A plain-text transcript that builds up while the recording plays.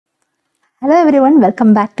Hello everyone,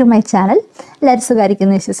 welcome back to my channel. എല്ലാവരും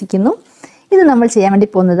സുഖമായിരിക്കുന്നു വിശ്വസിക്കുന്നു. ഇത് നമ്മൾ ചെയ്യാൻ വേണ്ടി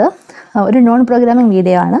പോകുന്നത് ഒരു നോൺ പ്രോഗ്രാമിംഗ്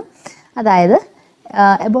വീഡിയോ ആണ്. അതായത്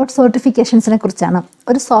അബൌട്ട് സർട്ടിഫിക്കേഷൻസിനെ കുറിച്ചാണ്.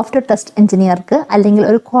 ഒരു സോഫ്റ്റ്വെയർ ടെസ്റ്റ് എഞ്ചിനീയർക്ക് അല്ലെങ്കിൽ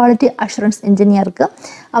ഒരു ക്വാളിറ്റി അഷുറൻസ് എഞ്ചിനീയർക്ക്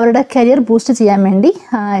അവരുടെ കരിയർ ബൂസ്റ്റ് ചെയ്യാൻ വേണ്ടി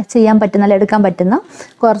ചെയ്യാൻ പറ്റുന്ന അല്ലെങ്കിൽ എടുക്കാൻ പറ്റുന്ന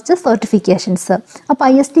കുറച്ച് സർട്ടിഫിക്കേഷൻസ്. അപ്പോൾ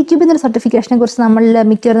ISTQB എന്നൊരു സർട്ടിഫിക്കേഷനെ കുറിച്ച് നമ്മൾ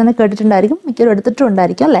മിക്കവരും തന്നെ കേട്ടിട്ടുണ്ടായിരിക്കും, മിക്കവരും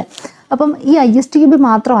എടുത്തിട്ടുണ്ടായിരിക്കും അല്ലേ. അപ്പം ഈ ISTQB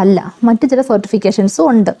മാത്രമല്ല, മറ്റു ചില സർട്ടിഫിക്കേഷൻസും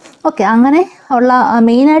ഉണ്ട്. ഓക്കെ, അങ്ങനെ ഉള്ള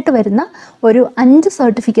മെയിനായിട്ട് വരുന്ന ഒരു 5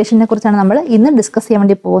 സർട്ടിഫിക്കേഷനെ കുറിച്ചാണ് നമ്മൾ ഇന്ന് ഡിസ്കസ് ചെയ്യാൻ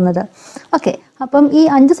വേണ്ടി പോകുന്നത്. ഓക്കെ, അപ്പം ഈ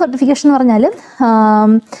 5 സർട്ടിഫിക്കേഷൻ എന്ന് പറഞ്ഞാൽ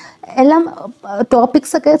എല്ലാം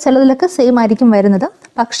ടോപ്പിക്സ് ഒക്കെ ചിലതിലൊക്കെ സെയിം ആയിരിക്കും വരുന്നത്.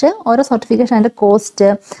 പക്ഷേ ഓരോ സർട്ടിഫിക്കേഷൻ അതിൻ്റെ കോസ്റ്റ്,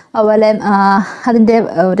 അതുപോലെ അതിൻ്റെ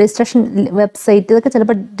രജിസ്ട്രേഷൻ വെബ്സൈറ്റ്, ഇതൊക്കെ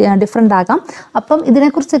ചിലപ്പോൾ ഡിഫറെൻ്റ് ആകാം. അപ്പം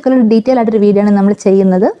ഇതിനെക്കുറിച്ചൊക്കെ ഒരു ഡീറ്റെയിൽ ആയിട്ടൊരു വീഡിയോ ആണ് നമ്മൾ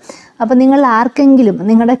ചെയ്യുന്നത്. അപ്പം നിങ്ങൾ ആർക്കെങ്കിലും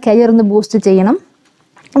നിങ്ങളുടെ കരിയർ ഒന്ന് ബൂസ്റ്റ് ചെയ്യണം,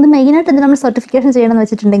 അത് മെയിനായിട്ട് എന്ത് നമ്മൾ സർട്ടിഫിക്കേഷൻ ചെയ്യണമെന്ന്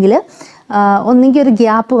വെച്ചിട്ടുണ്ടെങ്കിൽ, ഒന്നെങ്കിൽ ഒരു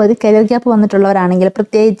ഗ്യാപ്പ് മതി, കരിയർ ഗ്യാപ്പ് വന്നിട്ടുള്ളവരാണെങ്കിൽ,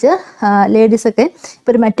 പ്രത്യേകിച്ച് ലേഡീസൊക്കെ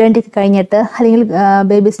ഇപ്പോൾ ഒരു മെറ്റേണിറ്റി ഒക്കെ കഴിഞ്ഞിട്ട് അല്ലെങ്കിൽ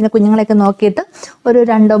ബേബീസിൻ്റെ കുഞ്ഞുങ്ങളെയൊക്കെ നോക്കിയിട്ട് ഒരു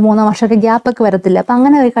 2-3 വർഷമൊക്കെ ഗ്യാപ്പൊക്കെ വരത്തില്ല. അപ്പോൾ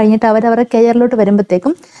അങ്ങനെ കഴിഞ്ഞിട്ട് അവരവരുടെ കരിയറിലോട്ട്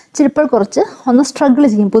വരുമ്പോഴത്തേക്കും ചിലപ്പോൾ കുറച്ച് ഒന്ന് സ്ട്രഗിൾ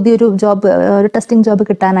ചെയ്യും പുതിയൊരു ജോബ്, ഒരു ടെസ്റ്റിംഗ് ജോബ്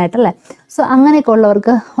കിട്ടാനായിട്ടല്ലേ. സോ അങ്ങനെയൊക്കെ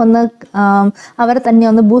ഉള്ളവർക്ക് ഒന്ന് അവരെ തന്നെ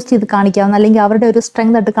ഒന്ന് ബൂസ്റ്റ് ചെയ്ത് കാണിക്കാവുന്ന, അല്ലെങ്കിൽ അവരുടെ ഒരു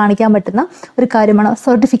സ്ട്രെങ്ത് ആയിട്ട് കാണിക്കാൻ പറ്റുന്ന ഒരു കാര്യമാണ്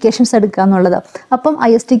സർട്ടിഫിക്കേഷൻസ് എടുക്കുക എന്നുള്ളത്. അപ്പം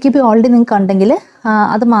ISTQB ഓൾറെഡി നിങ്ങൾക്ക് ഉണ്ടെങ്കിൽ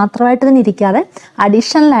അത് മാത്രമായിട്ട് തന്നെ ഇരിക്കാതെ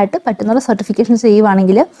അഡീഷണലായിട്ട് പറ്റുന്ന സർട്ടിഫിക്കേഷൻസ്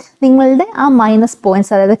ചെയ്യുവാണെങ്കിൽ നിങ്ങളുടെ ആ മൈനസ്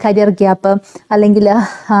പോയിൻറ്റ്സ്, അതായത് കരിയർ ഗ്യാപ്പ് അല്ലെങ്കിൽ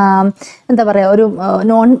എന്താ പറയുക, ഒരു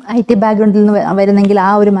നോൺ IT ബാക്ക്ഗ്രൗണ്ടിൽ നിന്ന് വരുന്നെങ്കിൽ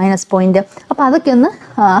ആ ഒരു മൈനസ് പോയിൻറ്റ്, അപ്പോൾ അതൊക്കെ ഒന്ന്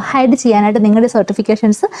ഹൈഡ് ചെയ്യാനായിട്ട് നിങ്ങളുടെ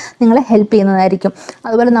സർട്ടിഫിക്കേഷൻസ് നിങ്ങളെ ഹെൽപ്പ് ചെയ്യുന്നതായിരിക്കും.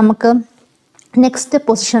 അതുപോലെ നമുക്ക് നെക്സ്റ്റ്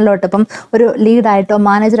പൊസിഷനിലോട്ട്, ഇപ്പം ഒരു ലീഡായിട്ടോ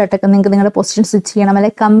മാനേജറായിട്ടൊക്കെ നിങ്ങൾക്ക് നിങ്ങളുടെ പൊസിഷൻ സ്വിച്ച് ചെയ്യണം,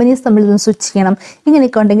 അല്ലെങ്കിൽ കമ്പനീസ് തമ്മിൽ നിന്ന് സ്വിച്ച് ചെയ്യണം,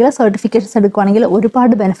 ഇങ്ങനെയൊക്കെ ഉണ്ടെങ്കിൽ സർട്ടിഫിക്കേഷൻസ് എടുക്കുകയാണെങ്കിൽ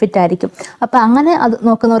ഒരുപാട് ബെനിഫിറ്റ് ആയിരിക്കും. അപ്പോൾ അങ്ങനെ അത്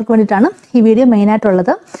നോക്കുന്നവർക്ക് വേണ്ടിയിട്ടാണ് ഈ വീഡിയോ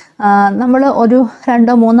മെയിനായിട്ടുള്ളത്. നമ്മൾ ഒരു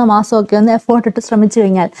 2-3 മാസമൊക്കെ ഒന്ന് എഫേർട്ട് ഇട്ട് ശ്രമിച്ചു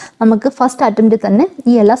കഴിഞ്ഞാൽ നമുക്ക് ഫസ്റ്റ് അറ്റംപ്റ്റിൽ തന്നെ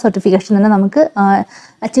ഈ എല്ലാ സർട്ടിഫിക്കേഷൻ തന്നെ നമുക്ക്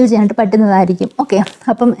അച്ചീവ് ചെയ്യാനായിട്ട് പറ്റുന്നതായിരിക്കും. ഓക്കെ,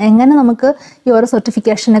 അപ്പം എങ്ങനെ നമുക്ക് ഈ ഓരോ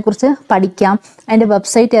സർട്ടിഫിക്കേഷനെ കുറിച്ച് പഠിക്കാം, അതിൻ്റെ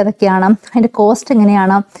വെബ്സൈറ്റ് ഏതൊക്കെയാണ്, അതിൻ്റെ കോസ്റ്റ്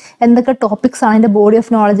എങ്ങനെയാണ്, എന്തൊക്കെ ടോപ്പിക്സ് ആണ് അതിൻ്റെ ബോഡി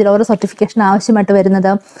ഓഫ് നോളജിൽ ഓരോ സർട്ടിഫിക്കേഷൻ ആവശ്യമായിട്ട്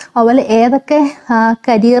വരുന്നത്, അതുപോലെ ഏതൊക്കെ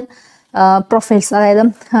കരിയർ പ്രൊഫൈൽസ്, അതായത്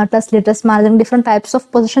test lead, test manager, different types of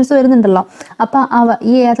positions വരുന്നുണ്ടല്ലോ. അപ്പോൾ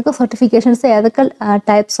ഈ ഏതൊക്കെ സർട്ടിഫിക്കേഷൻസ് ഏതൊക്കെ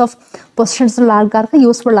ടൈപ്സ് ഓഫ് പൊസിഷൻസ് ഉള്ള ആൾക്കാർക്ക്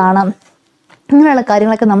യൂസ്ഫുൾ ആണ്, ഇങ്ങനെയുള്ള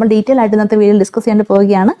കാര്യങ്ങളൊക്കെ നമ്മൾ ഡീറ്റെയിൽ ആയിട്ട് ഇന്നത്തെ വീഡിയോയിൽ ഡിസ്കസ് ചെയ്യാൻ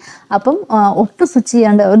പോവുകയാണ്. അപ്പം ഒട്ടും സ്വിച്ച്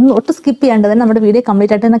ചെയ്യാണ്ട്, ഒട്ടും സ്കിപ്പ് ചെയ്യാണ്ട് തന്നെ നമ്മുടെ വീഡിയോ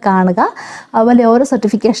കംപ്ലീറ്റ് ആയിട്ട് തന്നെ കാണുക. അതുപോലെ ഓരോ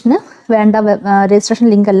സർട്ടിഫിക്കേഷന് വേണ്ട രജിസ്ട്രേഷൻ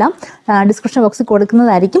ലിങ്ക് എല്ലാം ഡിസ്ക്രിപ്ഷൻ ബോക്സിൽ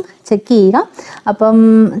കൊടുക്കുന്നതായിരിക്കും, ചെക്ക് ചെയ്യുക. അപ്പം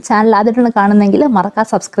ചാനൽ ആദ്യമായിട്ടാണ് കാണുന്നതെങ്കിൽ മറക്കാതെ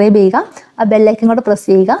സബ്സ്ക്രൈബ് ചെയ്യുക, ആ ബെല്ലൈക്കൻ കൂടെ പ്രസ്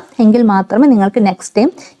ചെയ്യുക. എങ്കിൽ മാത്രമേ നിങ്ങൾക്ക് നെക്സ്റ്റ്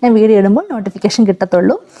ടൈം ഞാൻ വീഡിയോ ഇടുമ്പോൾ നോട്ടിഫിക്കേഷൻ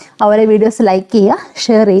കിട്ടത്തുള്ളൂ. അതുപോലെ വീഡിയോസ് ലൈക്ക് ചെയ്യുക,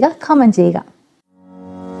 ഷെയർ ചെയ്യുക, കമൻറ്റ് ചെയ്യുക.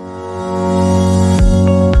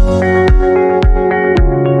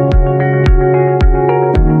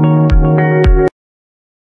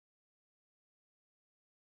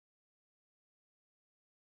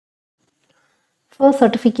 First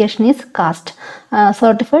certification is CAST,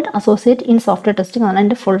 Certified Associate in Software Testing ആണ്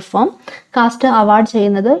അതിൻ്റെ ഫുൾ ഫോം. കാസ്റ്റ് അവാർഡ്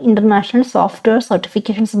ചെയ്യുന്നത് ഇന്റർനാഷണൽ സോഫ്റ്റ്വെയർ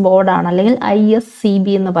സർട്ടിഫിക്കേഷൻസ് ബോർഡാണ്, അല്ലെങ്കിൽ ISCB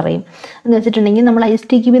എന്ന് പറയും. എന്ന് വെച്ചിട്ടുണ്ടെങ്കിൽ നമ്മൾ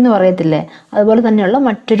ISTQB എന്ന് പറയത്തില്ലേ, അതുപോലെ തന്നെയുള്ള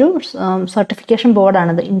മറ്റൊരു certification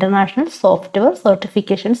ബോർഡാണിത്, international software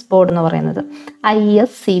certifications board എന്ന് പറയുന്നത്,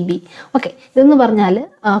 ISCB. ഓക്കെ, ഇതെന്ന് പറഞ്ഞാൽ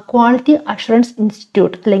ക്വാളിറ്റി അഷുറൻസ്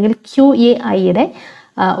ഇൻസ്റ്റിറ്റ്യൂട്ട് അല്ലെങ്കിൽ QAIയുടെ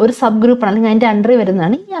ഒരു സബ് ഗ്രൂപ്പാണ്, അല്ലെങ്കിൽ അതിൻ്റെ അണ്ടറിൽ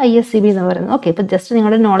വരുന്നതാണ് ഈ ISCB എന്ന് പറയുന്നത്. ഓക്കെ, ഇപ്പോൾ ജസ്റ്റ്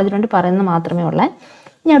നിങ്ങളുടെ നോളജിന് വേണ്ടി പറയുന്നത് മാത്രമേ ഉള്ളൂ.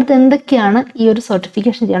 ഇനി അടുത്ത് എന്തൊക്കെയാണ് ഈ ഒരു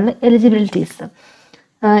സർട്ടിഫിക്കേഷൻ ചെയ്യാനുള്ള എലിജിബിലിറ്റീസ്?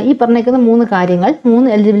 ഈ പറഞ്ഞേക്കുന്ന 3 കാര്യങ്ങൾ, 3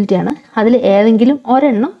 എലിജിബിലിറ്റിയാണ്. അതിൽ ഏതെങ്കിലും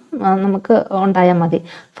ഒരെണ്ണം നമുക്ക് ഉണ്ടായാൽ മതി.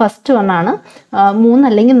 ഫസ്റ്റ് വണ്ണാണ് 3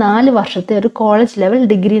 അല്ലെങ്കിൽ 4 വർഷത്തെ ഒരു കോളേജ് ലെവൽ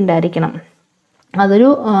ഡിഗ്രി ഉണ്ടായിരിക്കണം.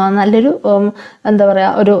 അതൊരു നല്ലൊരു എന്താ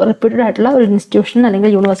പറയുക, ഒരു റെപ്യൂട്ടഡ് ആയിട്ടുള്ള ഒരു ഇൻസ്റ്റിറ്റ്യൂഷൻ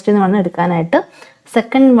അല്ലെങ്കിൽ യൂണിവേഴ്സിറ്റിയിൽ നിന്ന് വേണം എടുക്കാനായിട്ട്.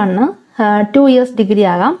 സെക്കൻഡ് വണ്ണ് 2 ഇയേഴ്സ് ഡിഗ്രി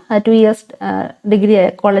ആകാം. 2 ഇയേഴ്സ് ഡിഗ്രി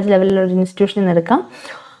കോളേജ് ലെവലിലുള്ള ഒരു ഇൻസ്റ്റിറ്റ്യൂഷനിൽ നിന്ന് എടുക്കാം.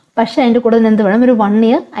 പക്ഷേ അതിൻ്റെ കൂടെ എന്ത് വേണം, ഒരു 1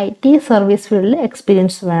 ഇയർ IT സർവീസ് ഫീൽഡിൽ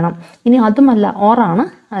എക്സ്പീരിയൻസ് വേണം. ഇനി അതുമല്ല, ഓറാണ്,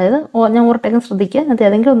 അതായത് ഞാൻ ഓർട്ടേക്കാൻ ശ്രദ്ധിക്കുക, അത്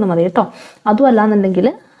ഏതെങ്കിലും ഒന്ന് മതി കേട്ടോ. അതും അല്ലാന്നുണ്ടെങ്കിൽ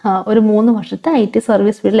ഒരു 3 വർഷത്തെ IT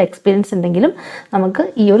സർവീസ് ഫീൽഡിൽ എക്സ്പീരിയൻസ് ഉണ്ടെങ്കിലും നമുക്ക്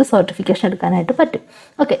ഈ ഒരു സർട്ടിഫിക്കേഷൻ എടുക്കാനായിട്ട് പറ്റും.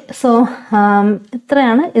 ഓക്കെ, സോ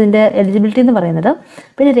ഇത്രയാണ് ഇതിൻ്റെ എലിജിബിലിറ്റി എന്ന് പറയുന്നത്.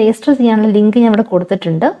 പിന്നെ രജിസ്റ്റർ ചെയ്യാനുള്ള ലിങ്ക് ഞാൻ ഇവിടെ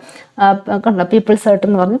കൊടുത്തിട്ടുണ്ട്, കണ്ടോ, പീപ്പിൾ സെർട്ട്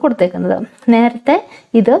എന്ന് പറഞ്ഞ് കൊടുത്തേക്കുന്നത്. നേരത്തെ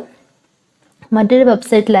ഇത് മറ്റൊരു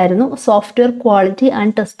വെബ്സൈറ്റിലായിരുന്നു software quality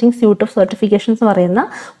and testing suite of certifications എന്ന് പറയുന്ന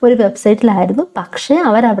ഒരു വെബ്സൈറ്റിലായിരുന്നു. പക്ഷേ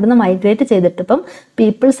അവർ അവിടുന്ന് മൈഗ്രേറ്റ് ചെയ്തിട്ട് ഇപ്പം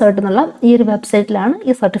പീപ്പിൾ സെർട്ട് എന്നുള്ള ഈ ഒരു വെബ്സൈറ്റിലാണ്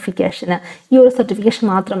ഈ സർട്ടിഫിക്കേഷൻ. ഈ ഒരു സർട്ടിഫിക്കേഷൻ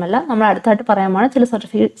മാത്രമല്ല, നമ്മൾ അടുത്തായിട്ട് പറയാമാണ് ചില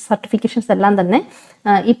സർട്ടിഫിക്കേഷൻസ് എല്ലാം തന്നെ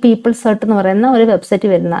ഈ പീപ്പിൾ സെർട്ട് എന്ന് പറയുന്ന ഒരു വെബ്സൈറ്റ്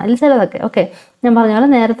വരുന്ന അതിൽ ചിലതൊക്കെ. ഓക്കെ, ഞാൻ പറഞ്ഞ പോലെ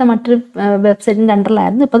നേരത്തെ മറ്റൊരു വെബ്സൈറ്റിൻ്റെ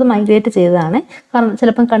അണ്ടറിലായിരുന്നു, ഇപ്പോൾ അത് മൈഗ്രേറ്റ് ചെയ്തതാണ്. കാരണം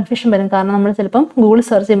ചിലപ്പം കൺഫ്യൂഷൻ വരും, കാരണം നമ്മൾ ചിലപ്പം ഗൂഗിൾ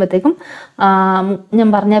സെർച്ച് ചെയ്യുമ്പോഴത്തേക്കും ഞാൻ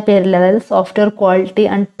പറഞ്ഞ പേരില്ല, അതായത് software quality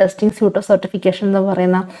and testing suite of certification എന്ന്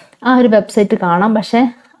പറയുന്ന ആ ഒരു വെബ്സൈറ്റ് കാണാം. പക്ഷേ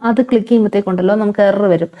അത് ക്ലിക്ക് ചെയ്യുമ്പോഴത്തേക്കുണ്ടല്ലോ നമുക്ക് എറർ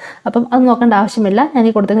വരും. അപ്പം അത് നോക്കേണ്ട ആവശ്യമില്ല, ഞാൻ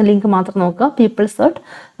ഈ കൊടുത്തേക്കുന്ന ലിങ്ക് മാത്രം നോക്കുക, പീപ്പിൾ സെർട്ട്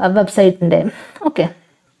വെബ്സൈറ്റിൻ്റെ. ഓക്കെ,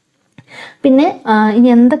 പിന്നെ ഇനി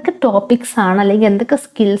എന്തൊക്കെ ടോപ്പിക്സ് ആണ് അല്ലെങ്കിൽ എന്തൊക്കെ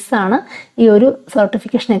സ്കിൽസ് ആണ് ഈ ഒരു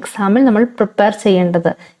സർട്ടിഫിക്കേഷൻ എക്സാമിൽ നമ്മൾ പ്രിപ്പയർ ചെയ്യേണ്ടത്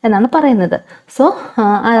എന്നാണ് പറയുന്നത്. സോ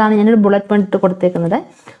അതാണ് ഞാനൊരു ബുള്ളറ്റ് പോയിന്റ് ഇട്ട് കൊടുത്തേക്കുന്നത്.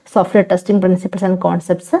 Software testing principles and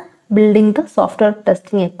concepts, building the software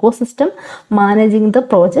testing ecosystem, managing the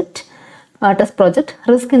test project,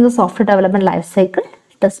 risk in the software development life cycle,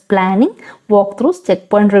 test planning, walkthroughs,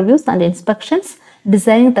 checkpoint reviews and inspections,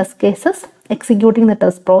 designing test cases, executing the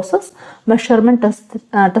test process, measurement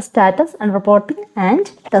test status and reporting, and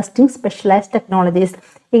testing specialized technologies.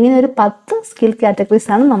 ഇങ്ങനെ ഒരു 10 skill categories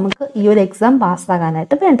ആണ് നമുക്ക് ഈ ഒരു exam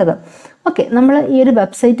പാസ്സാകാനായിട്ട് വേണ്ടത്. Okay, നമ്മൾ ഈ ഒരു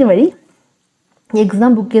വെബ്സൈറ്റ് വഴി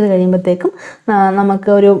എക്സാം ബുക്ക് ചെയ്ത് കഴിയുമ്പോഴത്തേക്കും നമുക്ക്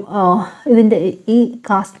ഒരു ഇതിൻ്റെ ഈ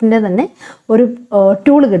കാസ്റ്റിൻ്റെ തന്നെ ഒരു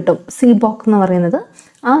ടൂൾ കിട്ടും, CBOK എന്ന് പറയുന്നത്.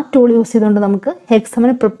 ആ ടൂൾ യൂസ് ചെയ്തുകൊണ്ട് നമുക്ക്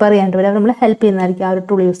എക്സാമിന് പ്രിപ്പയർ ചെയ്യാനായിട്ട് വരും. നമ്മൾ ഹെൽപ്പ് ചെയ്യുന്നതായിരിക്കും ആ ഒരു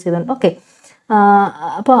ടൂൾ യൂസ് ചെയ്തുകൊണ്ട്. ഓക്കെ,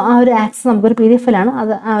 അപ്പോൾ ആ ഒരു ആക്സസ് നമുക്കൊരു PDF-ലാണ്,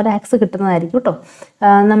 അത് ആ ഒരു ആക്സസ് കിട്ടുന്നതായിരിക്കും കേട്ടോ.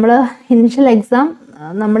 നമ്മൾ ഇനിഷ്യൽ എക്സാം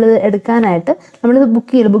നമ്മൾ എടുക്കാനായിട്ട് നമ്മളിത്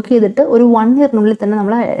ബുക്ക് ചെയ്തിട്ട് ഒരു 1 ഇയറിനുള്ളിൽ തന്നെ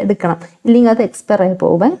നമ്മൾ എടുക്കണം, ഇല്ലെങ്കിൽ അത് എക്സ്പയർ ആയി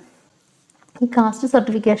പോകും. ഈ കാസ്റ്റ്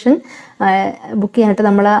സർട്ടിഫിക്കേഷൻ ബുക്ക് ചെയ്യാനായിട്ട്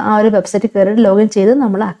നമ്മൾ ആ ഒരു വെബ്സൈറ്റിൽ കയറിയിട്ട് ലോഗിൻ ചെയ്ത്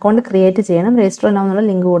നമ്മൾ അക്കൗണ്ട് ക്രിയേറ്റ് ചെയ്യണം, രജിസ്റ്റർ ചെയ്യാമെന്നുള്ള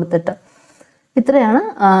ലിങ്ക് കൊടുത്തിട്ട്. ഇത്രയാണ്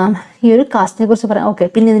ഈ ഒരു കാസ്റ്റിനെ കുറിച്ച് പറയാം. ഓക്കെ,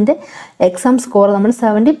 പിന്നെ ഇതിൻ്റെ എക്സാം സ്കോർ നമ്മൾ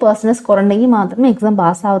 70% സ്കോർ ഉണ്ടെങ്കിൽ മാത്രമേ എക്സാം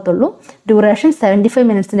പാസ്സാവത്തുള്ളൂ. ഡ്യൂറേഷൻ 75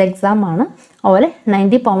 മിനിറ്റ്സിൻ്റെ എക്സാമാണ്. അതുപോലെ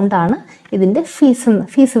 90 പൗണ്ടാണ് ഇതിൻ്റെ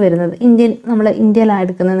ഫീസ് വരുന്നത്. നമ്മൾ ഇന്ത്യയിലാണ്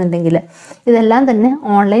എടുക്കുന്നതെന്നുണ്ടെങ്കിൽ ഇതെല്ലാം തന്നെ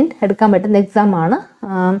ഓൺലൈൻ എടുക്കാൻ പറ്റുന്ന എക്സാമാണ്.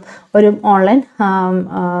 ഒരു ഓൺലൈൻ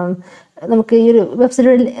നമുക്ക് ഈ ഒരു വെബ്സൈറ്റ്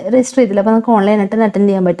രജിസ്റ്റർ ചെയ്തില്ല, അപ്പോൾ നമുക്ക് ഓൺലൈനായിട്ട് അറ്റൻഡ്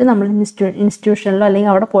ചെയ്യാൻ പറ്റും. നമ്മൾ ഇൻസ്റ്റിറ്റ്യൂഷനിലോ അല്ലെങ്കിൽ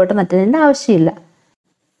അവിടെ പോയിട്ട് അറ്റൻഡ് ചെയ്യേണ്ട ആവശ്യമില്ല.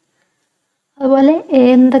 അതുപോലെ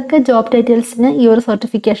എന്തൊക്കെ ജോബ് ടൈറ്റിൽസിന് ഈ ഒരു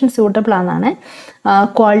സർട്ടിഫിക്കേഷൻ സ്യൂട്ടബിൾ ആണെന്നാണ്.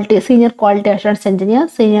 Quality senior quality assurance engineer,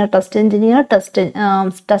 senior test engineer,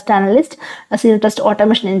 test analyst, senior test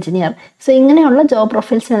automation engineer. So ഇങ്ങനെയുള്ള ജോബ്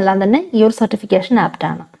പ്രൊഫൈൽസിനെല്ലാം തന്നെ ഈ ഒരു certification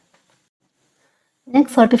ആപ്റ്റാണ്.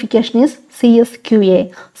 Next certification is CSQA,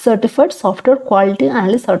 Certified Software Quality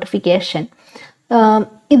Analyst Certification.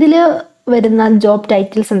 ഇതിൽ വരുന്ന ജോബ്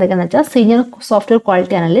ടൈറ്റിൽസ് എന്തൊക്കെയാണെന്ന് വെച്ചാൽ senior software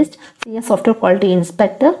quality analyst, senior software quality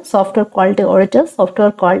inspector, software quality auditor,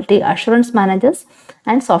 software quality assurance managers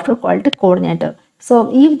and software quality coordinator. So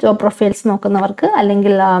ഈ job profiles നോക്കുന്നവർക്ക്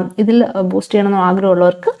അല്ലെങ്കിൽ ഇതിൽ boost ചെയ്യണമെന്ന്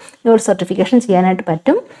ആഗ്രഹമുള്ളവർക്ക് ഈ ഒരു സർട്ടിഫിക്കേഷൻ ചെയ്യാനായിട്ട്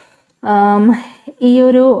പറ്റും. ഈ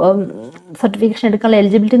ഒരു സർട്ടിഫിക്കേഷൻ എടുക്കാനുള്ള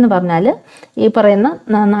എലിജിബിലിറ്റി എന്ന് പറഞ്ഞാൽ ഈ പറയുന്ന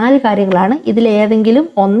 4 കാര്യങ്ങളാണ്. ഇതിലേതെങ്കിലും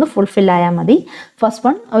ഒന്ന് ഫുൾഫിൽ ആയാൽ മതി. ഫസ്റ്റ്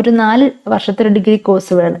വൺ, ഒരു 4 വർഷത്തെ ഒരു ഡിഗ്രി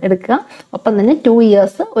കോഴ്സ് എടുക്കുക. ഒപ്പം തന്നെ 2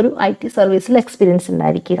 ഇയേഴ്സ് ഒരു IT സർവീസിൽ എക്സ്പീരിയൻസ്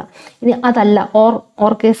ഉണ്ടായിരിക്കുക. ഇനി അതല്ല,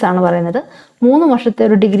 ഓർ കേസാണ് പറയുന്നത്. 3 വർഷത്തെ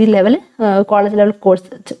ഒരു degree level college level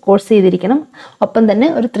course ചെയ്തിരിക്കണം. ഒപ്പം തന്നെ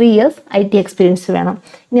ഒരു 3 ഇയേഴ്സ് IT എക്സ്പീരിയൻസ് വേണം.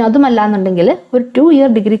 ഇനി അതുമല്ല എന്നുണ്ടെങ്കിൽ ഒരു 2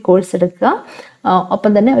 ഇയർ ഡിഗ്രി കോഴ്സ് എടുക്കുക.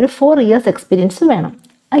 ഒപ്പം തന്നെ ഒരു 4 ഇയേഴ്സ് എക്സ്പീരിയൻസ് വേണം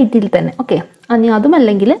IT-യിൽ തന്നെ. ഓക്കെ, ഇനി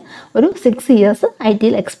അതുമല്ലെങ്കിൽ ഒരു 6 ഇയേഴ്സ്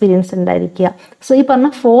IT-യിൽ എക്സ്പീരിയൻസ് ഉണ്ടായിരിക്കുക. സോ ഈ പറഞ്ഞ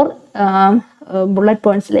 4 ബുള്ളറ്റ്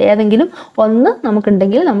പോയിന്റ്സിൽ ഏതെങ്കിലും ഒന്ന്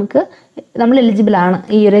നമുക്കുണ്ടെങ്കിൽ നമ്മൾ എലിജിബിൾ ആണ്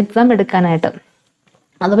ഈ ഒരു എക്സാം എടുക്കാനായിട്ട്.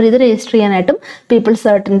 അതുപോലെ ഇത് രജിസ്റ്റർ ചെയ്യാനായിട്ടും പീപ്പിൾ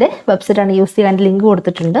സെർട്ടിൻ്റെ വെബ്സൈറ്റാണ് യൂസ് ചെയ്യാൻ ലിങ്ക്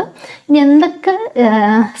കൊടുത്തിട്ടുണ്ട്. ഇനി എന്തൊക്കെ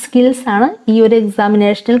സ്കിൽസാണ് ഈ ഒരു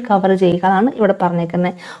എക്സാമിനേഷനിൽ കവർ ചെയ്യുക എന്നാണ് ഇവിടെ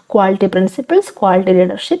പറഞ്ഞേക്കുന്നത്. Quality principles, quality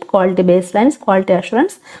leadership, quality base lines, quality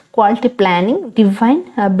assurance, quality planning, define,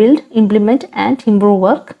 build, implement and improve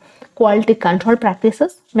work, quality control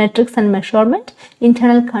practices, metrics and measurement,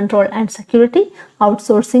 internal control and security,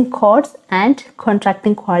 outsourcing costs and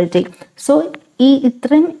contracting quality. So ഈ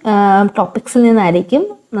ഇത്രയും ടോപ്പിക്സിൽ നിന്നായിരിക്കും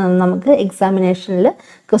നമുക്ക് എക്സാമിനേഷനിൽ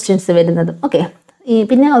questions വരുന്നത്. Okay,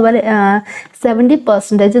 പിന്നെ അതുപോലെ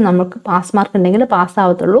 70% നമുക്ക് pass mark ഉണ്ടെങ്കിൽ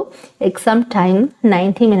പാസ്സാവത്തുള്ളൂ. Exam time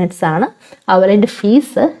 90 minutes ആണ്. അതുപോലെ അതിൻ്റെ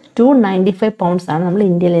ഫീസ് 295 പൗണ്ട്സ് ആണ് നമ്മൾ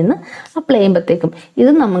ഇന്ത്യയിൽ നിന്ന് അപ്ലൈ ചെയ്യുമ്പോഴത്തേക്കും.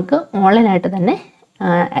 ഇത് നമുക്ക് ഓൺലൈനായിട്ട് തന്നെ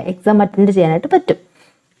എക്സാം അറ്റൻഡ് ചെയ്യാനായിട്ട് പറ്റും.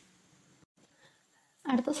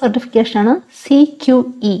 അടുത്ത സർട്ടിഫിക്കേഷനാണ്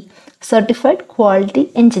CQE, സർട്ടിഫൈഡ് ക്വാളിറ്റി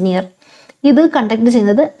എഞ്ചിനീയർ. ഇത് കണ്ടക്ട്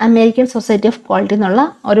ചെയ്യുന്നത് അമേരിക്കൻ സൊസൈറ്റി ഓഫ് ക്വാളിറ്റി എന്നുള്ള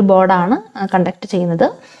ഒരു ബോർഡാണ് കണ്ടക്ട് ചെയ്യുന്നത്.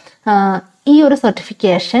 ഈ ഒരു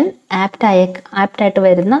സർട്ടിഫിക്കേഷൻ ആപ്റ്റായിട്ട്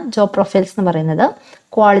വരുന്ന ജോബ് പ്രൊഫൈൽസ് എന്ന് പറയുന്നത്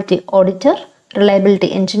quality auditor, reliability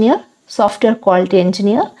engineer, software quality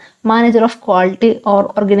engineer, manager of quality or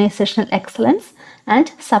organisational excellence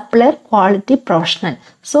and supplier quality professional.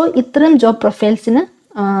 So ഇത്തരം ജോബ് പ്രൊഫൈൽസിന്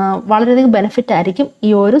വളരെയധികം ബെനിഫിറ്റ് ആയിരിക്കും ഈ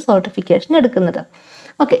ഒരു സർട്ടിഫിക്കേഷൻ എടുക്കുന്നത്.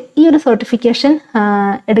 ഓക്കെ, ഈ ഒരു സർട്ടിഫിക്കേഷൻ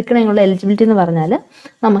എടുക്കണമെന്നുള്ള എലിജിബിലിറ്റി എന്ന് പറഞ്ഞാൽ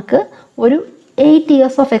നമുക്ക് ഒരു 8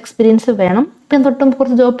 years ഓഫ് എക്സ്പീരിയൻസ് വേണം. ഇപ്പം തൊട്ടും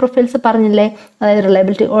കുറച്ച് ജോബ് പ്രൊഫൈൽസ് പറഞ്ഞില്ലേ, അതായത്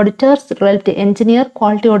reliability auditors, reliability engineer,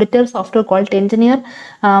 quality auditor, software quality engineer,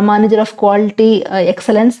 manager of quality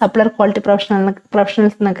excellence, supplier quality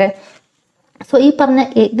professionals എന്നൊക്കെ. സോ ഈ പറഞ്ഞ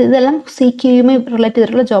ഇതെല്ലാം CQയുമായി റിലേറ്റ്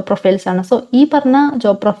ചെയ്തിട്ടുള്ള ജോബ് പ്രൊഫൈൽസ് ആണ്. സോ ഈ പറഞ്ഞ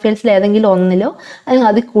ജോബ് പ്രൊഫൈൽസിൽ ഏതെങ്കിലും ഒന്നിലോ അല്ലെങ്കിൽ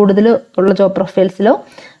അതിൽ കൂടുതലോ ഉള്ള ജോബ് പ്രൊഫൈൽസിലോ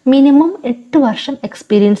മിനിമം 8 വർഷം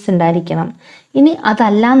എക്സ്പീരിയൻസ് ഉണ്ടായിരിക്കണം. ഇനി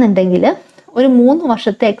അതല്ലാന്നുണ്ടെങ്കിൽ ഒരു 3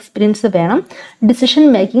 വർഷത്തെ എക്സ്പീരിയൻസ് വേണം ഡിസിഷൻ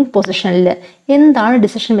മേക്കിംഗ് പൊസിഷനിൽ. എന്താണ്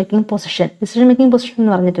decision making position? Decision making position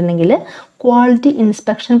എന്ന് പറഞ്ഞിട്ടുണ്ടെങ്കിൽ ക്വാളിറ്റി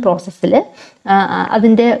ഇൻസ്പെക്ഷൻ പ്രോസസ്സിൽ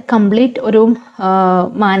അതിൻ്റെ കംപ്ലീറ്റ് ഒരു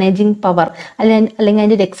മാനേജിങ് പവർ അല്ലെങ്കിൽ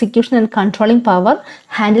അതിൻ്റെ execution and controlling power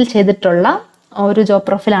handle ചെയ്തിട്ടുള്ള ഒരു ജോബ്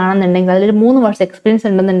പ്രൊഫൈൽ ആണെന്നുണ്ടെങ്കിൽ, അതിൽ 3 വർഷം എക്സ്പീരിയൻസ്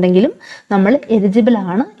ഉണ്ടെന്നുണ്ടെങ്കിലും നമ്മൾ എലിജിബിൾ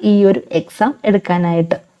ആണ് ഈ ഒരു എക്സാം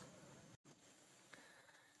എടുക്കാനായിട്ട്.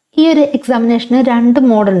 ഈ ഒരു എക്സാമിനേഷന് 2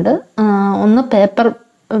 മോഡുണ്ട്. ഒന്ന് പേപ്പർ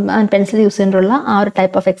ആൻഡ് പെൻസിൽ യൂസ് ചെയ്തിട്ടുള്ള ആ ഒരു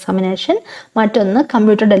ടൈപ്പ് ഓഫ് എക്സാമിനേഷൻ, മറ്റൊന്ന്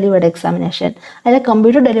കമ്പ്യൂട്ടർ ഡെലിവേർഡ് എക്സാമിനേഷൻ. അതിൽ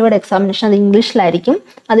കമ്പ്യൂട്ടർ ഡെലിവേർഡ് എക്സാമിനേഷൻ അത് ഇംഗ്ലീഷിലായിരിക്കും.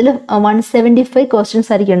 അതിൽ 175 ക്വസ്റ്റ്യൻസ്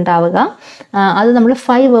ആയിരിക്കും ഉണ്ടാവുക. അത് നമ്മൾ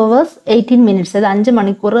 5 hours 18 minutes, അതായത് 5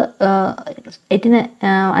 മണിക്കൂർ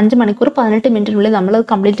 18 മിനിറ്റിനുള്ളിൽ നമ്മൾ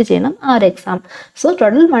കംപ്ലീറ്റ് ചെയ്യണം ആ ഒരു എക്സാം. സോ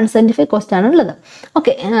ടോട്ടൽ 175 ക്വസ്റ്റ്യൻ ആണ് ഉള്ളത്.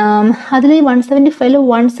 ഓക്കെ, അതിൽ 175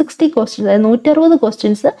 160 ക്വസ്റ്റ്യൻസ്, അതായത് 160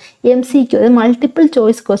 ക്വസ്റ്റ്യൻസ് MCQ, അതായത് മൾട്ടിപ്പിൾ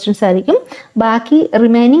ചോയ്സ് ക്വസ്റ്റ്യൻസ് ആയിരിക്കും. ബാക്കി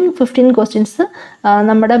റിമൈനിങ് 15 ക്വസ്റ്റ്യൻസ്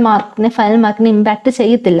നമ്മുടെ ഫൈനൽ മാർക്കിനെ ഇമ്പാക്റ്റ്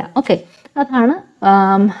ചെയ്യത്തില്ല. ഓക്കെ, അതാണ്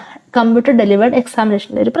കമ്പ്യൂട്ടർ ഡെലിവേർഡ്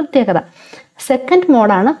എക്സാമിനേഷൻ്റെ ഒരു പ്രത്യേകത. Second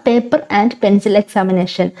മോഡാണ് paper and pencil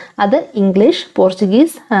examination. അത് English,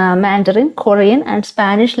 Portuguese, Mandarin, Korean and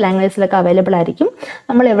Spanish ലാംഗ്വേജിലൊക്കെ available ആയിരിക്കും.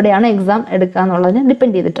 നമ്മൾ എവിടെയാണ് എക്സാം എടുക്കുക എന്നുള്ളതിനെ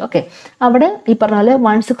ഡിപ്പെൻഡ് ചെയ്തിട്ട്. ഓക്കെ, അവിടെ ഈ പറഞ്ഞ പോലെ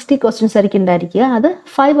 160 ക്വസ്റ്റ്യൻസ് ആയിരിക്കും ഉണ്ടായിരിക്കുക. അത്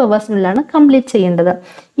 5 hours കംപ്ലീറ്റ് ചെയ്യേണ്ടത്.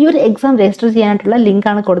 ഈ ഒരു എക്സാം രജിസ്റ്റർ ചെയ്യാനായിട്ടുള്ള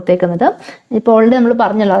ലിങ്കാണ് കൊടുത്തേക്കുന്നത്. ഇപ്പോൾ ഓൾറെഡി നമ്മൾ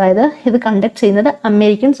പറഞ്ഞല്ലോ, അതായത് ഇത് കണ്ടക്ട് ചെയ്യുന്നത്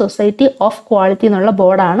അമേരിക്കൻ സൊസൈറ്റി ഓഫ് ക്വാളിറ്റി എന്നുള്ള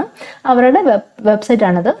ബോർഡാണ്. അവരുടെ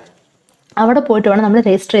വെബ്സൈറ്റാണിത്. അവിടെ പോയിട്ട് വേണം നമ്മൾ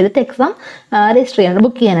രജിസ്റ്റർ ചെയ്തിട്ട് എക്സാം രജിസ്റ്റർ ചെയ്യാനായിട്ട്,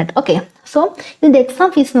 ബുക്ക് ചെയ്യാനായിട്ട്. ഓക്കെ, സോ ഇതിൻ്റെ എക്സാം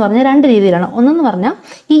ഫീസ് എന്ന് പറഞ്ഞാൽ 2 രീതിയിലാണ്. ഒന്നെന്ന് പറഞ്ഞാൽ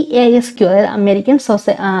ഈ ASQ, അതായത്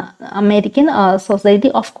അമേരിക്കൻ സൊസൈറ്റി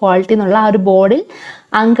ഓഫ് ക്വാളിറ്റി എന്നുള്ള ആ ഒരു ബോർഡിൽ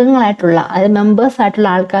അംഗങ്ങളായിട്ടുള്ള, അതായത് മെമ്പേഴ്സ് ആയിട്ടുള്ള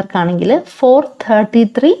ആൾക്കാർക്കാണെങ്കിൽ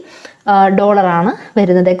 $433 ആണ്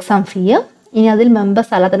വരുന്നത് എക്സാം ഫീ. ഇനി അതിൽ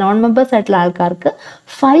മെമ്പേഴ്സ് അല്ലാത്ത നോൺ മെമ്പേഴ്സ് ആയിട്ടുള്ള ആൾക്കാർക്ക്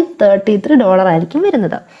 $533 ആയിരിക്കും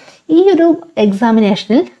വരുന്നത്. ഈ ഒരു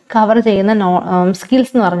എക്സാമിനേഷനിൽ കവർ ചെയ്യുന്ന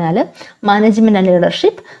സ്കിൽസ് എന്ന് പറഞ്ഞാൽ management and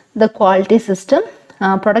leadership, the quality system,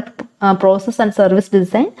 product process and service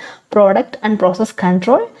design, product and process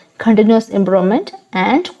control, continuous improvement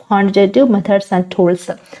and quantitative methods and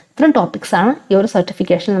tools. ഇത്രയും ടോപ്പിക്സ് ആണ് ഈ ഒരു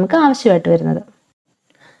സർട്ടിഫിക്കേഷൻ നമുക്ക് ആവശ്യമായിട്ട് വരുന്നത്.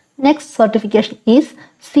 Next certification is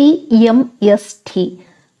CMST.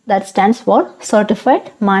 That stands for certified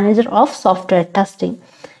manager of software testing.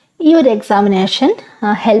 ഈ ഒരു examination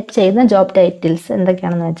help ചെയ്യുന്ന ജോബ് ടൈറ്റിൽസ്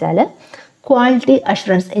എന്തൊക്കെയാണെന്ന് വെച്ചാൽ quality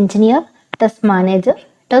assurance engineer, test manager,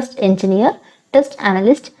 test engineer, test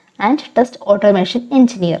analyst and test automation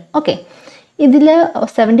engineer. Okay, ഇതിൽ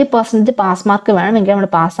 70% pass mark വേണം, എങ്കിൽ നമ്മൾ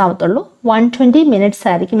പാസ്സാവത്തുള്ളൂ. 120 minutes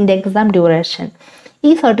ആയിരിക്കും ഇതിൻ്റെ എക്സാം ഡ്യൂറേഷൻ. ഈ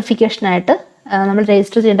സർട്ടിഫിക്കേഷനായിട്ട് നമ്മൾ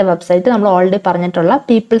രജിസ്റ്റർ ചെയ്യേണ്ട വെബ്സൈറ്റ് നമ്മൾ ഓൾറെഡി പറഞ്ഞിട്ടുള്ള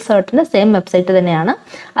പീപ്പിൾ സെർട്ടിൻ്റെ സെയിം വെബ്സൈറ്റ് തന്നെയാണ്.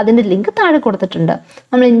 അതിൻ്റെ ലിങ്ക് താഴെ കൊടുത്തിട്ടുണ്ട്.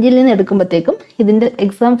 നമ്മൾ ഇന്ത്യയിൽ നിന്ന് എടുക്കുമ്പോഴത്തേക്കും ഇതിൻ്റെ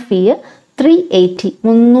എക്സാം ഫീ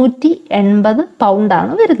 £380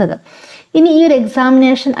 ആണ് വരുന്നത്. ഇനി ഈ ഒരു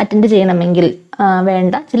എക്സാമിനേഷൻ അറ്റൻഡ് ചെയ്യണമെങ്കിൽ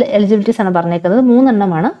വേണ്ട ചില എലിജിബിലിറ്റീസ് ആണ് പറഞ്ഞേക്കുന്നത്. 3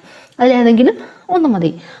 എണ്ണമാണ്. അതിലേതെങ്കിലും ഒന്ന്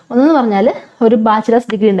മതി. ഒന്നെന്ന് പറഞ്ഞാൽ ഒരു ബാച്ചിലേഴ്സ്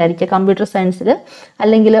ഡിഗ്രി ഉണ്ടായിരിക്കുക കമ്പ്യൂട്ടർ സയൻസിൽ,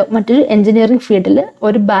 അല്ലെങ്കിൽ മറ്റൊരു എഞ്ചിനീയറിംഗ് ഫീൽഡിൽ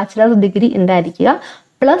ഒരു ബാച്ചിലേഴ്സ് ഡിഗ്രി ഉണ്ടായിരിക്കുക,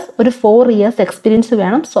 പ്ലസ് ഒരു 4 years എക്സ്പീരിയൻസ്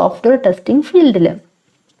വേണം സോഫ്റ്റ്വെയർ ടെസ്റ്റിംഗ് ഫീൽഡിൽ.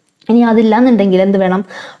 ഇനി അതില്ലാന്നുണ്ടെങ്കിൽ എന്ത് വേണം?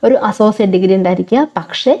 ഒരു അസോസിയേറ്റ് ഡിഗ്രി ഉണ്ടായിരിക്കുക,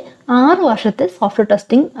 പക്ഷേ 6 വർഷത്തെ സോഫ്റ്റ്വെയർ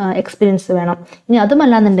ടെസ്റ്റിംഗ് എക്സ്പീരിയൻസ് വേണം. ഇനി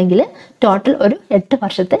അതുമല്ലാന്നുണ്ടെങ്കിൽ ടോട്ടൽ ഒരു 8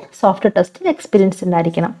 വർഷത്തെ സോഫ്റ്റ്വെയർ ടെസ്റ്റിംഗ് എക്സ്പീരിയൻസ്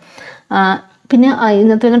ഉണ്ടായിരിക്കണം. പിന്നെ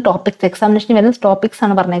ഇന്നത്തെ വരുന്ന ടോപ്പിക്സ്, എക്സാമിനേഷനിൽ വരുന്ന ടോപ്പിക്സ്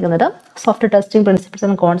ആണ് പറഞ്ഞേക്കുന്നത്. Software testing principles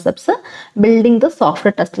and concepts, building the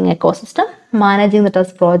software testing ecosystem, managing the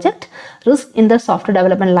test project, risk in the software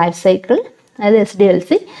development life cycle, അതായത് SDLC,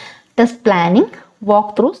 test planning,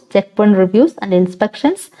 walk throughs, checkpoint reviews and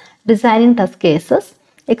inspections, designing test cases,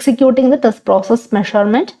 executing the test process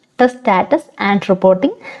measurement, test status and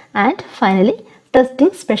reporting, and finally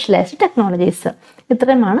testing specialized technologies.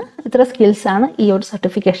 ഇത്ര സ്കിൽസാണ് ഈ ഒരു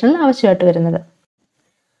സർട്ടിഫിക്കേഷനിൽ ആവശ്യമായിട്ട് വരുന്നത്.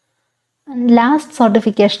 Last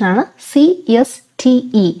സർട്ടിഫിക്കേഷനാണ്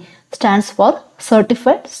CSTE, stands for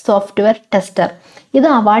certified software tester. ഇത്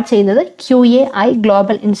award ചെയ്യുന്നത് QAI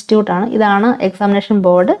global institute ആണ്. ഇതാണ് examination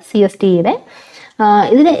board CSTEയുടെ.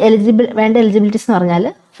 ഇതിന് വേണ്ട എലിജിബിലിറ്റീസ് എന്ന് പറഞ്ഞാൽ,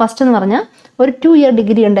 ഫസ്റ്റ് എന്ന് പറഞ്ഞാൽ ഒരു 2 ഇയർ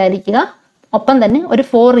ഡിഗ്രി ഉണ്ടായിരിക്കുക, ഒപ്പം തന്നെ ഒരു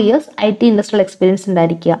 4 ഇയേഴ്സ് IT ഇൻഡസ്ട്രിയൽ എക്സ്പീരിയൻസ്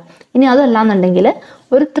ഉണ്ടായിരിക്കുക. ഇനി അതല്ലാന്നുണ്ടെങ്കിൽ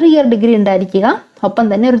ഒരു 3 ഇയർ ഡിഗ്രി ഉണ്ടായിരിക്കുക, ഒപ്പം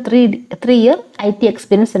തന്നെ ഒരു 3 ഇയർ IT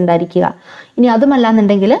എക്സ്പീരിയൻസ് ഉണ്ടായിരിക്കുക. ഇനി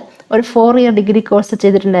അതുമല്ലാന്നുണ്ടെങ്കിൽ ഒരു 4 ഇയർ ഡിഗ്രി കോഴ്സ്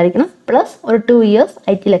ചെയ്തിട്ടുണ്ടായിരിക്കണം, പ്ലസ് ഒരു 2 ഇയേഴ്സ്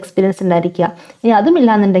IT എക്സ്പീരിയൻസ് ഉണ്ടായിരിക്കുക. ഇനി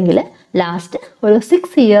അതുമില്ലാന്നുണ്ടെങ്കിൽ ലാസ്റ്റ് ഒരു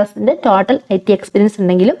 6 ഇയേഴ്സിൻ്റെ ടോട്ടൽ IT എക്സ്പീരിയൻസ്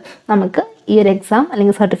ഉണ്ടെങ്കിലും നമുക്ക് ഈ ഒരു എക്സാം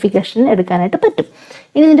അല്ലെങ്കിൽ സർട്ടിഫിക്കേഷൻ എടുക്കാനായിട്ട് പറ്റും.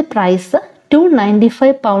 ഇനി ഇതിൻ്റെ പ്രൈസ്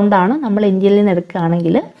 £295 നമ്മൾ ഇന്ത്യയിൽ നിന്ന്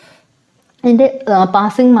എടുക്കുകയാണെങ്കിൽ ഇതിൻ്റെ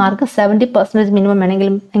പാസിംഗ് മാർക്ക് 70% മിനിമം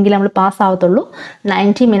എങ്കിൽ നമ്മൾ പാസ്സാവത്തുള്ളൂ.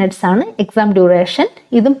 90 മിനിറ്റ്സ് ആണ് എക്സാം ഡ്യൂറേഷൻ.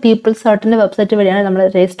 ഇതും പീപ്പിൾസ് സർട്ടിൻ്റെ വെബ്സൈറ്റ് വഴിയാണ് നമ്മൾ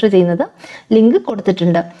രജിസ്റ്റർ ചെയ്യുന്നത്. ലിങ്ക്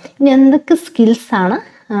കൊടുത്തിട്ടുണ്ട്. ഇനി എന്തൊക്കെ സ്കിൽസാണ്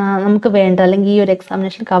നമുക്ക് വേണ്ടത് അല്ലെങ്കിൽ ഈ ഒരു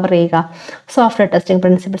എക്സാമിനേഷൻ കവർ ചെയ്യുക? Software testing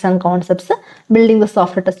principles and concepts, building the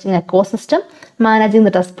software testing ecosystem, managing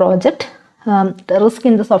the test project, risk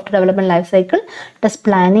in the software development life cycle, test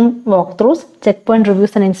planning, walkthroughs, checkpoint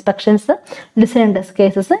reviews and inspections, design test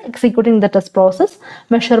cases, executing the test process,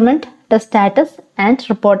 measurement, test status and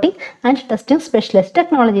reporting, and testing specialist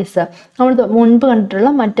technologies. നമ്മൾ മുൻപ്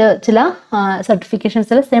കണ്ടിട്ടുള്ള മറ്റ് ചില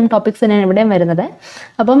സർട്ടിഫിക്കേഷൻസിൽ same topics തന്നെയാണ് ഇവിടെയും വരുന്നത്.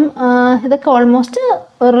 അപ്പം ഇതൊക്കെ ഓൾമോസ്റ്റ്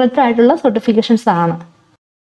റിലേറ്റഡ് ആയിട്ടുള്ള സർട്ടിഫിക്കേഷൻസ് ആണ്.